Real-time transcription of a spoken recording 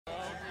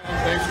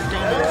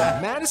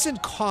Madison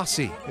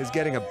Causey is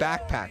getting a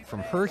backpack from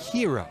her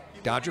hero,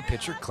 Dodger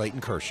pitcher Clayton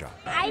Kershaw.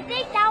 I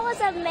think that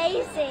was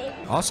amazing.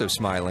 Also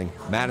smiling,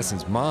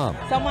 Madison's mom.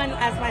 Someone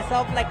as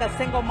myself, like a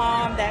single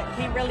mom that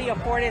can't really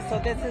afford it, so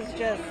this is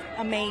just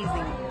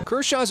amazing.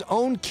 Kershaw's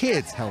own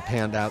kids help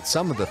hand out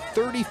some of the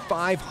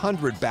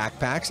 3,500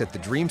 backpacks at the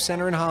Dream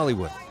Center in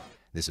Hollywood.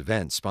 This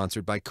event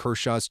sponsored by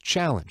Kershaw's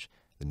Challenge,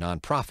 the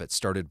nonprofit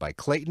started by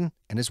Clayton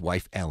and his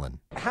wife Ellen.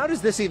 How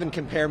does this even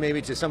compare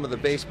maybe to some of the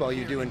baseball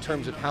you do in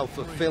terms of how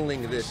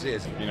fulfilling this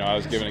is? You know, I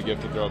was given a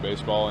gift to throw a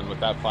baseball, and with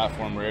that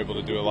platform we're able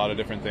to do a lot of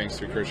different things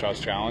through Kershaw's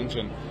Challenge,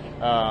 and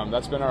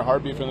that's been our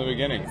heartbeat from the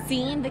beginning.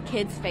 Seeing the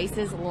kids'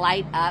 faces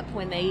light up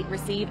when they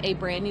receive a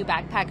brand new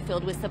backpack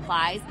filled with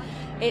supplies,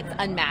 it's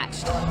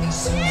unmatched.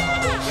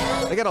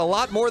 They got a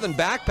lot more than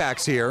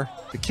backpacks here.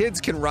 The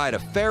kids can ride a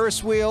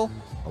Ferris wheel,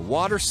 a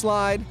water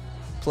slide,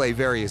 play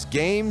various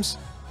games,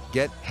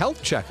 get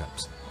health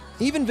checkups,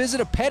 even visit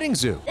a petting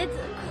zoo. It's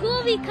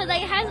cool because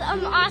it has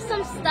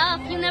awesome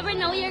stuff. You never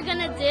know what you're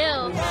gonna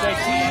do.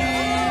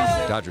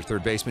 Dodger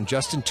third baseman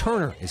Justin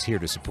Turner is here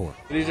to support.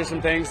 These are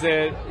some things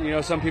that, you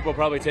know, some people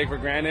probably take for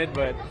granted,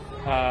 but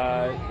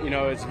you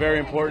know, it's very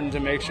important to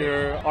make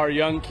sure our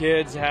young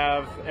kids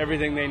have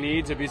everything they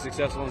need to be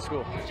successful in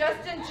school.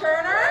 Justin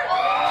Turner.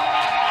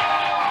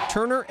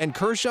 Turner and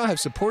Kershaw have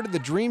supported the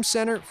Dream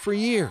Center for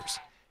years.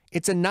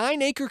 It's a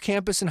 9-acre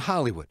campus in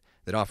Hollywood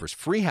that offers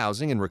free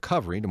housing and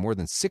recovery to more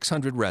than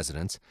 600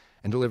 residents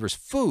and delivers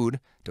food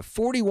to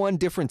 41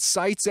 different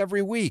sites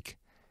every week.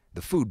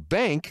 The food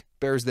bank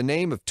bears the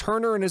name of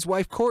Turner and his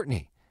wife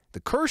Courtney.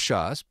 The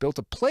Kershaws built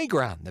a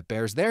playground that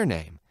bears their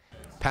name.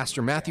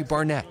 Pastor Matthew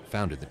Barnett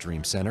founded the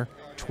Dream Center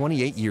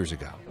 28 years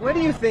ago. What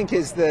do you think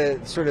is the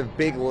sort of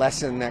big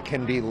lesson that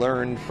can be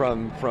learned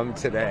from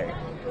today?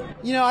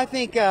 You know, I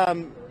think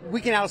we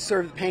can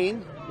outserve the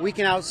pain. We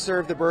can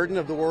outserve the burden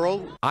of the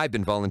world. I've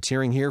been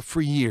volunteering here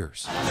for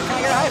years. Can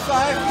I get a high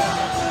five?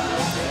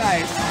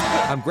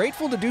 Nice. I'm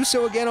grateful to do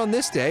so again on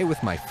this day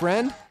with my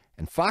friend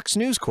and Fox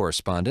News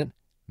correspondent,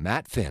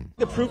 Matt Finn.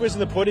 The proof is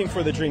in the pudding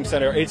for the Dream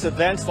Center. It's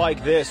events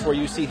like this where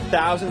you see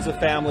thousands of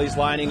families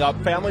lining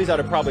up, families that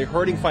are probably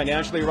hurting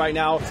financially right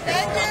now.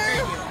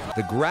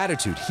 The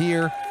gratitude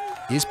here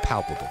is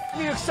palpable.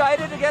 Are you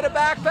excited to get a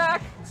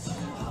backpack?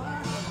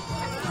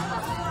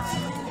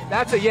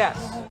 That's a yes.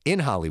 In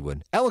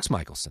Hollywood, Elex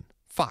Michaelson,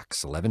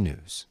 Fox 11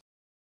 News.